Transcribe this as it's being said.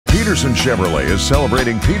Peterson Chevrolet is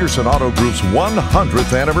celebrating Peterson Auto Group's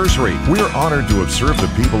 100th anniversary. We're honored to have served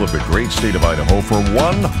the people of the great state of Idaho for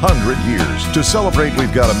 100 years. To celebrate,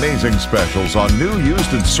 we've got amazing specials on new,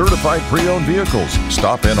 used, and certified pre-owned vehicles.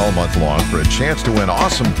 Stop in all month long for a chance to win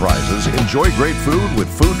awesome prizes, enjoy great food with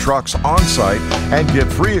food trucks on site, and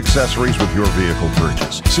get free accessories with your vehicle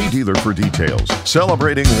purchase. See dealer for details.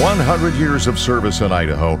 Celebrating 100 years of service in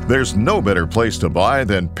Idaho, there's no better place to buy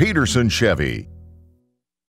than Peterson Chevy.